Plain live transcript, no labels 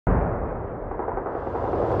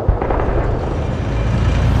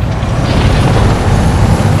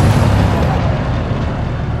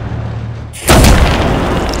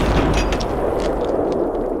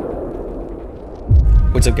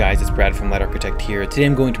What's up guys, it's Brad from Light Architect here. Today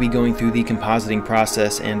I'm going to be going through the compositing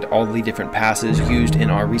process and all the different passes used in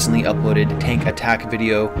our recently uploaded tank attack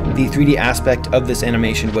video. The 3D aspect of this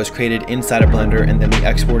animation was created inside of Blender, and then we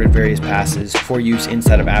exported various passes for use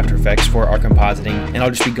inside of After Effects for our compositing, and I'll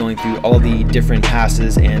just be going through all the different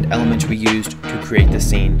passes and elements we used to create this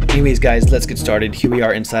scene. Anyways guys, let's get started. Here we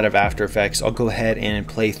are inside of After Effects. I'll go ahead and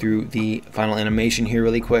play through the final animation here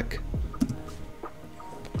really quick.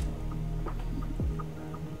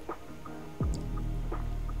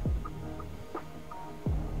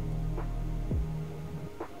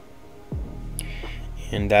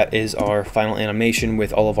 And that is our final animation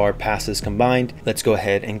with all of our passes combined. Let's go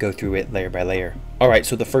ahead and go through it layer by layer. Alright,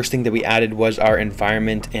 so the first thing that we added was our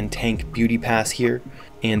environment and tank beauty pass here.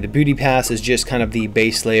 And the beauty pass is just kind of the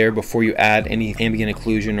base layer before you add any ambient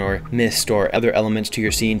occlusion or mist or other elements to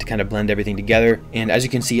your scene to kind of blend everything together. And as you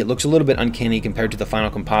can see, it looks a little bit uncanny compared to the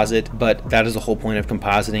final composite, but that is the whole point of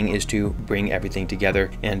compositing, is to bring everything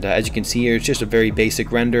together. And as you can see here, it's just a very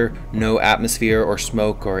basic render, no atmosphere or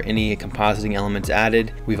smoke or any compositing elements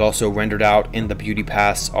added. We've also rendered out in the beauty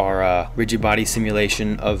pass our rigid body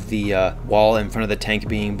simulation of the wall in front of the tank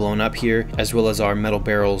being blown up here, as well as our metal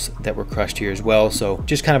barrels that were crushed here as well. So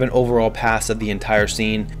just kind of an overall pass of the entire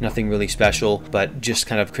scene, nothing really special, but just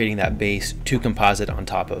kind of creating that base to composite on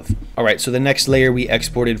top of. Alright, so the next layer we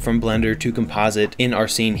exported from Blender to composite in our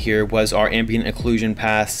scene here was our Ambient Occlusion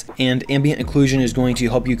pass. And Ambient Occlusion is going to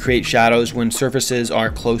help you create shadows when surfaces are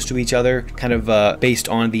close to each other, kind of based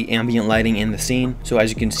on the ambient lighting in the scene. So as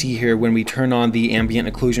you can see here, when we turn on the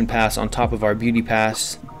Ambient Occlusion pass on top of our beauty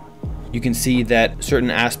pass, you can see that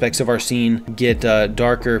certain aspects of our scene get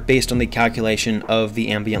darker based on the calculation of the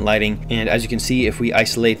ambient lighting. And as you can see, if we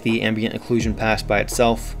isolate the Ambient Occlusion pass by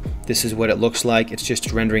itself, this is what it looks like. It's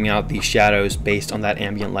just rendering out the shadows based on that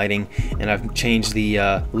ambient lighting. And I've changed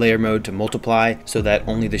the layer mode to multiply so that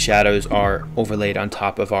only the shadows are overlaid on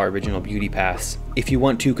top of our original beauty pass. If you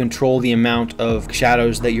want to control the amount of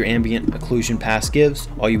shadows that your Ambient Occlusion pass gives,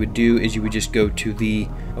 all you would do is you would just go to the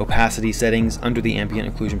opacity settings under the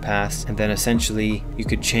Ambient Occlusion pass, and then essentially you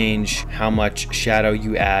could change how much shadow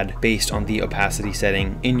you add based on the opacity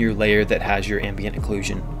setting in your layer that has your Ambient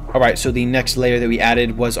Occlusion. Alright, so the next layer that we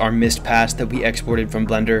added was our mist pass that we exported from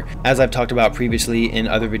Blender. As I've talked about previously in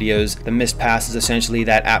other videos, the mist pass is essentially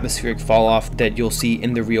that atmospheric fall off that you'll see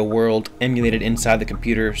in the real world emulated inside the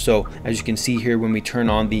computer. So as you can see here, when we turn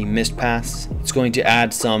on the mist pass, it's going to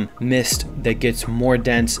add some mist that gets more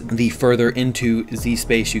dense the further into Z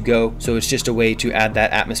space you go. So it's just a way to add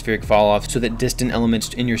that atmospheric fall off so that distant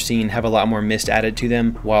elements in your scene have a lot more mist added to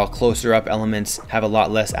them, while closer up elements have a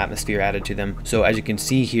lot less atmosphere added to them. So as you can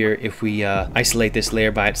see here, if we isolate this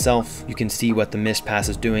layer by itself, you can see what the mist pass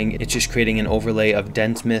is doing. It's just creating an overlay of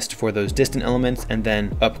dense mist for those distant elements, and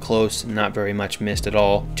then up close, not very much mist at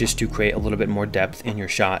all, just to create a little bit more depth in your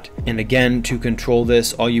shot. And again, to control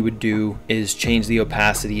this, all you would do is change the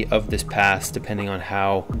opacity of this pass depending on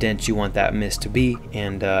how dense you want that mist to be.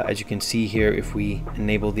 And as you can see here, if we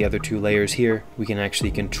enable the other two layers here, we can actually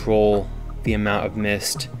control the amount of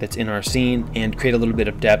mist that's in our scene and create a little bit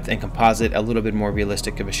of depth and composite a little bit more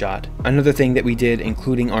realistic of a shot. Another thing that we did,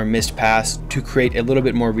 including our mist pass, to create a little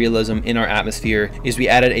bit more realism in our atmosphere, is we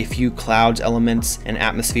added a few clouds elements and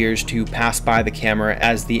atmospheres to pass by the camera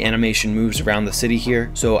as the animation moves around the city here.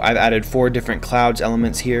 So I've added 4 different clouds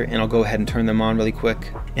elements here, and I'll go ahead and turn them on really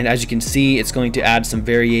quick. And as you can see, it's going to add some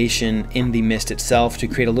variation in the mist itself to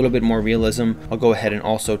create a little bit more realism. I'll go ahead and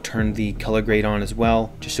also turn the color grade on as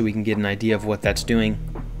well, just so we can get an idea of what that's doing.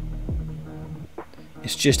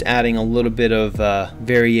 It's just adding a little bit of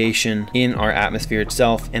variation in our atmosphere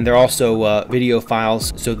itself. And they're also video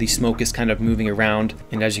files, so the smoke is kind of moving around.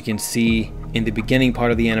 And as you can see in the beginning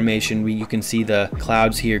part of the animation, you can see the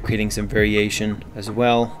clouds here creating some variation as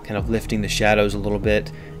well, kind of lifting the shadows a little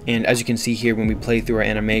bit. And as you can see here, when we play through our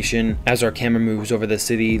animation, as our camera moves over the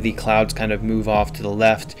city, the clouds kind of move off to the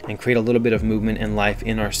left and create a little bit of movement and life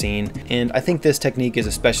in our scene. And I think this technique is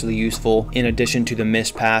especially useful in addition to the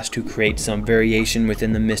mist pass to create some variation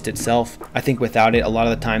within the mist itself. I think without it, a lot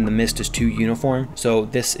of the time the mist is too uniform. So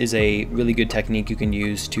this is a really good technique you can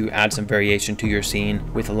use to add some variation to your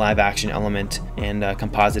scene with a live action element and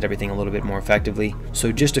composite everything a little bit more effectively.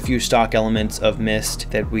 So just a few stock elements of mist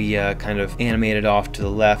that we kind of animated off to the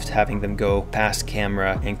left, having them go past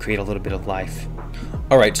camera and create a little bit of life.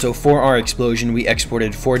 Alright, so for our explosion, we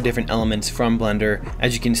exported 4 different elements from Blender.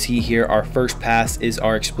 As you can see here, our first pass is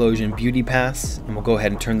our explosion beauty pass, and we'll go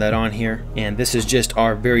ahead and turn that on here. And this is just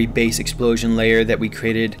our very base explosion layer that we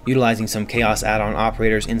created utilizing some KHAOS add-on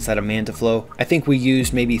operators inside of Mantaflow. I think we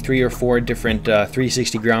used maybe 3 or 4 different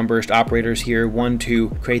 360 ground burst operators here, one to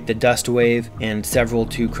create the dust wave and several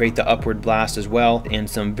to create the upward blast as well, and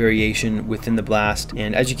some variation within the blast.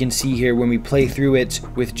 And as you can see here, when we play through it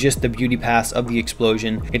with just the beauty pass of the explosion,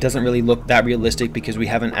 it doesn't really look that realistic because we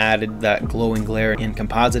haven't added that glow and glare and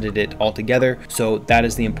composited it all together. So that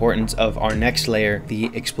is the importance of our next layer, the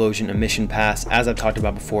explosion emission pass. As I've talked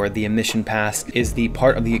about before, the emission pass is the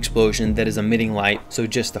part of the explosion that is emitting light, so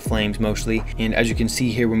just the flames mostly. And as you can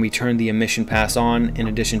see here, when we turn the emission pass on, in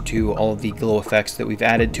addition to all of the glow effects that we've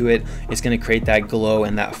added to it, it's going to create that glow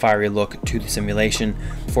and that fiery look to the simulation.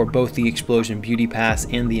 For both the explosion beauty pass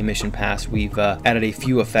and the emission pass, we've added a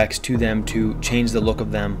few effects to them to change the look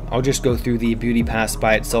of them. I'll just go through the beauty pass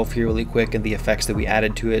by itself here really quick and the effects that we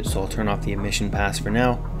added to it, so I'll turn off the emission pass for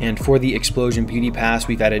now. And for the explosion beauty pass,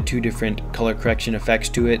 we've added 2 different color correction effects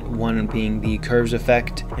to it, one being the curves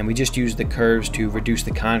effect, and we just use the curves to reduce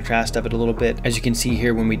the contrast of it a little bit. As you can see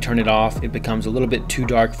here, when we turn it off, it becomes a little bit too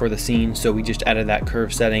dark for the scene, so we just added that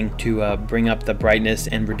curve setting to bring up the brightness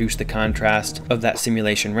and reduce the contrast of that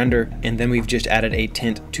simulation render. And then we've just added a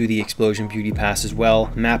tint to the explosion beauty pass as well,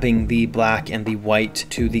 mapping the black and the white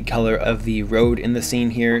to the color of the road in the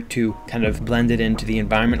scene here to kind of blend it into the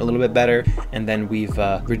environment a little bit better. And then we've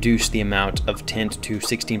reduced the amount of tint to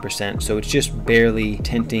 16%, so it's just barely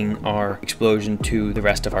tinting our explosion to the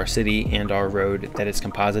rest of our city and our road that it's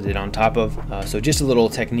composited on top of. So just a little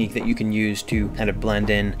technique that you can use to kind of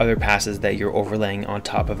blend in other passes that you're overlaying on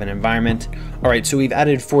top of an environment. Alright, so we've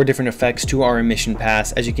added 4 different effects to our emission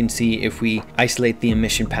pass. As you can see, if we isolate the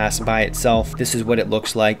emission pass by itself, this is what it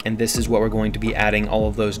looks like, and this is what we're going to be adding all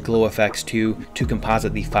of those glow effects to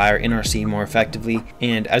composite the fire in our scene more effectively.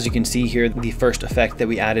 And as you can see here, the first effect that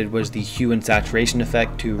we added was the hue and saturation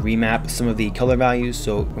effect to remap some of the color values.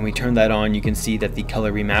 So when we turn that on, you can see that the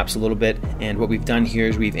color remaps a little bit, and what we've done here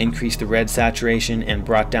is we've increased the red saturation and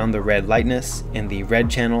brought down the red lightness in the red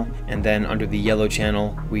channel, and then under the yellow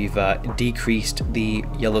channel we've decreased the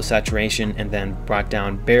yellow saturation and then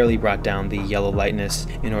barely brought down the yellow lightness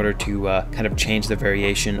in order to kind of change the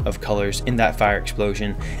variation of colors in that fire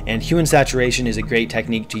explosion. And hue and saturation is a great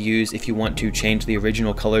technique to use if you want to change the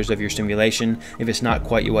original colors of your simulation. If it's not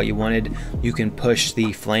quite what you wanted, you can push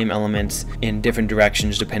the flame elements in different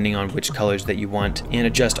directions depending on which colors that you want, and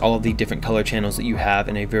adjust all of the different color channels that you have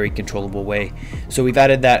in a very controllable way. So we've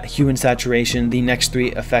added that hue and saturation. The next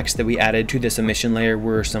 3 effects that we added to this emission layer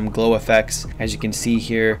were some glow effects. As you can see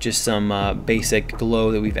here, just some basic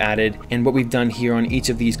glow that we've added. And what we've done here on each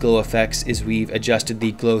of these glow effects is we've adjusted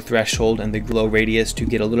the glow threshold and the glow radius to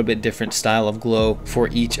get a little bit different style of glow for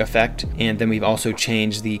each effect. And then we've also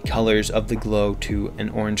changed the colors of the glow to an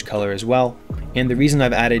orange color as well. And the reason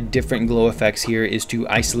I've added different glow effects here is to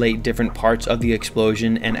isolate different parts of the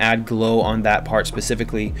explosion and add glow on that part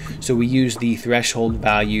specifically. So we use the threshold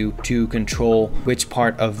value to control which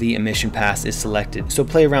part of the emission pass is selected. So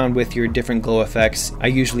play around with your different glow effects. I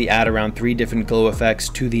usually add around 3 different glow effects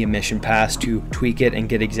to the emission pass to tweak it and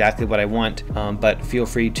get exactly what I want, but feel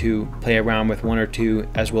free to play around with 1 or 2,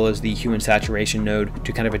 as well as the hue and saturation node,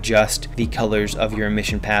 to kind of adjust the colors of your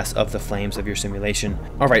emission pass of the flames of your simulation.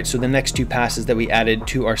 Alright, so the next 2 passes that we added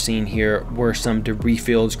to our scene here were some debris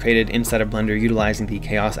fields created inside of Blender utilizing the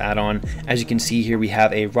KHAOS add-on. As you can see here, we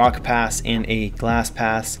have a rock pass and a glass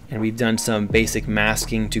pass, and we've done some basic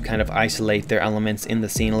masking to kind of isolate their elements in the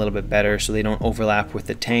scene a little bit better so they don't overlap with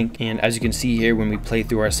the tank. And as you can see here, when we play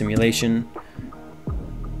through our simulation,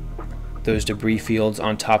 those debris fields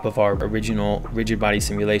on top of our original rigid body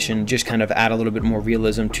simulation just kind of add a little bit more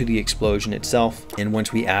realism to the explosion itself. And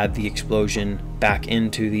once we add the explosion back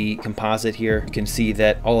into the composite here, you can see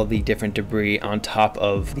that all of the different debris on top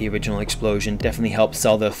of the original explosion definitely helps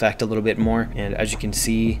sell the effect a little bit more. And as you can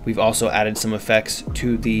see, we've also added some effects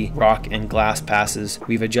to the rock and glass passes.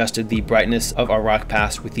 We've adjusted the brightness of our rock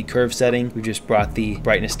pass with the curve setting. We just brought the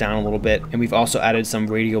brightness down a little bit, and we've also added some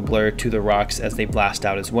radial blur to the rocks as they blast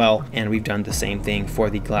out as well. And we've done the same thing for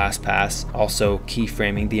the glass pass, also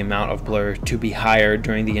keyframing the amount of blur to be higher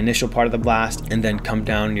during the initial part of the blast and then come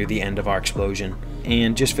down near the end of our explosion.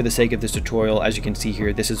 And just for the sake of this tutorial, as you can see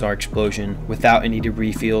here, this is our explosion without any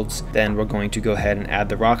debris fields. Then we're going to go ahead and add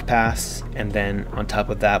the rock pass, and then on top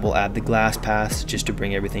of that we'll add the glass pass just to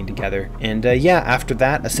bring everything together. And yeah, after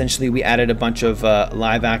that essentially we added a bunch of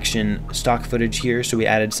live action stock footage here. So we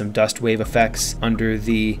added some dust wave effects under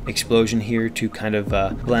the explosion here to kind of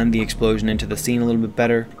blend the explosion into the scene a little bit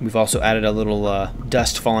better. We've also added a little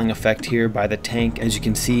dust falling effect here by the tank. As you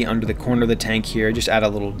can see under the corner of the tank here, just add a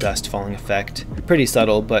little dust falling effect. Pretty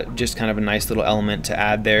subtle, but just kind of a nice little element to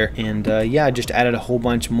add there. And yeah, I just added a whole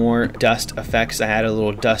bunch more dust effects. I added a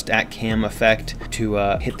little dust at cam effect to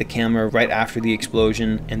hit the camera right after the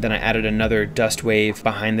explosion, and then I added another dust wave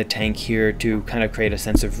behind the tank here to kind of create a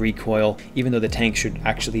sense of recoil. Even though the tank should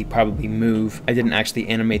actually probably move, I didn't actually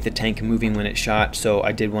animate the tank moving when it shot, so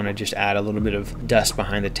I did want to just add a little bit of dust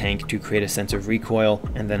behind the tank to create a sense of recoil,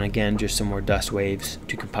 and then again just some more dust waves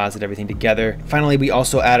to composite everything together. Finally, we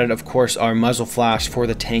also added, of course, our muzzle flash for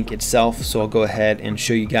the tank itself, so I'll go ahead and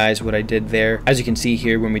show you guys what I did there. As you can see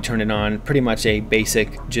here, when we turn it on, pretty much a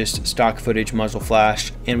basic just stock footage muzzle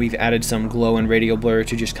flash, and we've added some glow and radial blur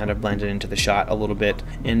to just kind of blend it into the shot a little bit.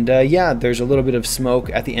 And yeah, there's a little bit of smoke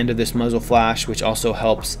at the end of this muzzle flash, which also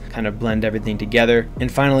helps kind of blend everything together.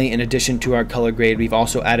 And finally, in addition to our color grade, we've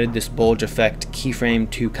also added this bulge effect keyframe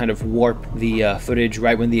to kind of warp the footage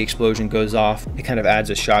right when the explosion goes off. It kind of adds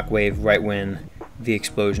a shock wave right when the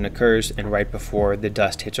explosion occurs and right before the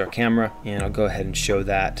dust hits our camera. And I'll go ahead and show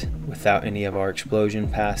that without any of our explosion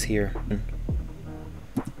pass here.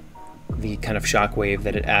 The kind of shock wave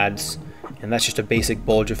that it adds, and that's just a basic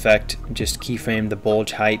bulge effect. Just keyframe the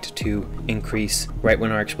bulge height to increase right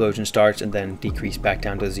when our explosion starts and then decrease back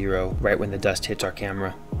down to 0 right when the dust hits our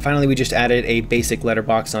camera. Finally, we just added a basic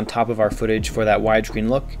letterbox on top of our footage for that widescreen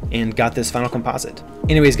look and got this final composite.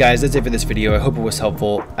 Anyways guys, that's it for this video. I hope it was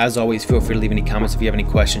helpful. As always, feel free to leave any comments if you have any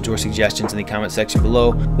questions or suggestions in the comment section below.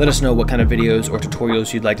 Let us know what kind of videos or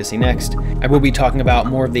tutorials you'd like to see next. I will be talking about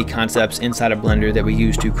more of the concepts inside of Blender that we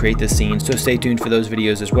use to create this scene, so stay tuned for those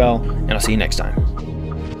videos as well, and I'll see you next time.